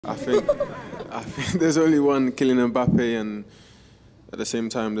I think I think there's only one Kylian Mbappe, and at the same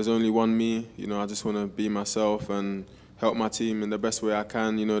time there's only one me. You know, I just want to be myself and help my team in the best way I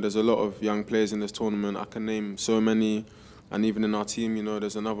can. You know, there's a lot of young players in this tournament. I can name so many, and even in our team, you know,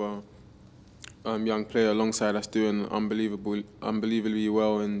 there's another young player alongside us doing unbelievably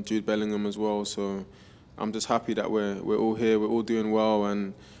well, and Jude Bellingham as well. So I'm just happy that we're all here, we're all doing well,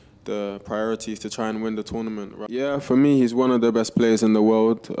 and the priority is to try and win the tournament. Yeah, for me, he's one of the best players in the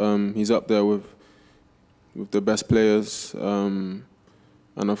world. He's up there with the best players, and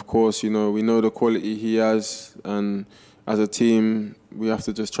of course, you know, we know the quality he has, and as a team, we have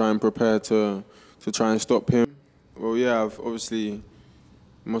to just try and prepare to try and stop him. Well, yeah, I've obviously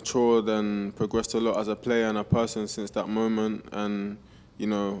matured and progressed a lot as a player and a person since that moment, and you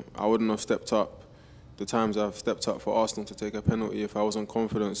know, I wouldn't have stepped up the times I've stepped up for Arsenal to take a penalty if I wasn't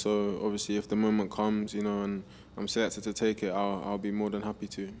confident. So obviously, if the moment comes, you know, and I'm selected to take it, I'll be more than happy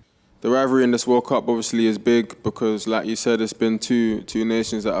to. The rivalry in this World Cup obviously is big because, like you said, it's been two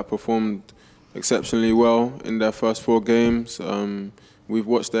nations that have performed exceptionally well in their first 4 games. We've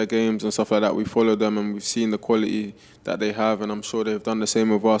watched their games and stuff like that. We followed them and we've seen the quality that they have, and I'm sure they've done the same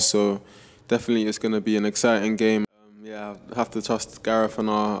with us. So definitely, it's going to be an exciting game. Yeah, I have to trust Gareth and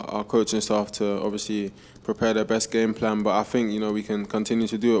our coaching staff to obviously prepare their best game plan. But I think, you know, we can continue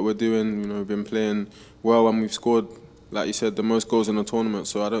to do what we're doing. You know, we've been playing well and we've scored, like you said, the most goals in the tournament.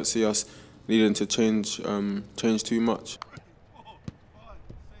 So I don't see us needing to change too much.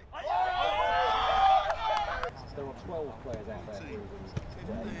 There are 12 players out there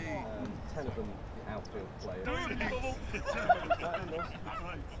today, 10 of them outfield players.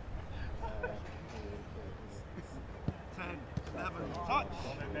 10, 11, touch!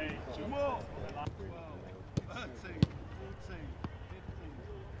 2 more! 12, 13, 14, 15,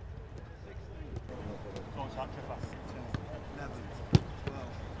 16. Go on, Saka. 11, 12.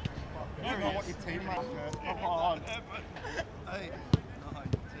 You know what your team is. Come on. 7, 8, 9,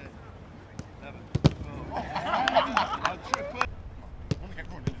 10, 11, 12. Triple. I want to get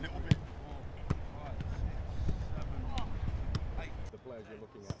going a little bit. 4, 5, 6, 7, 8. The players you're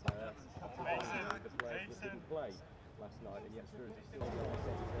looking at there, the players that didn't play last night, and yet Spurs are still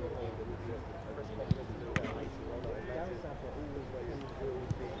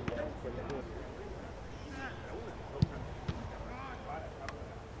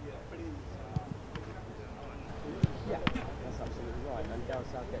yeah, that's absolutely right. And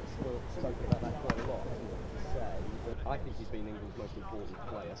Gareth Southgate spoke about that quite a lot, hasn't he? To say that I think he's been England's most important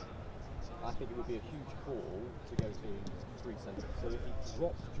player. I think it would be a huge call to go to 3 centres. So if he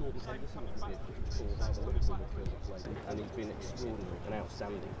dropped Jordan Henderson, it would be a huge call how the Liverpool midfield have played. And he's been extraordinary and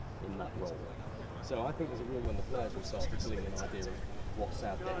outstanding in that role. So I think there's a room when the players will start to glean an idea of what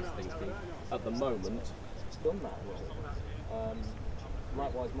Southgate is thinking. At the moment, he's done that well.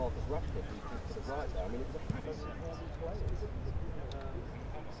 Likewise, Marcus Rashford, who's just to the right there. I mean, it was a fantastic play. I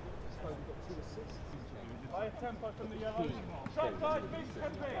suppose he got 2 assists. High tempo from the yellow. Shot side, big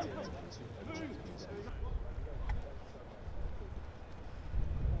tempo. Move.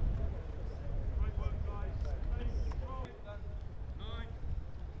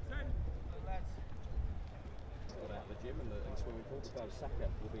 Gym and the swimming pool because Saka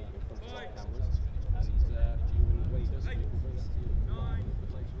will be in front of the cameras, and when he does, we will bring that to you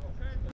later on.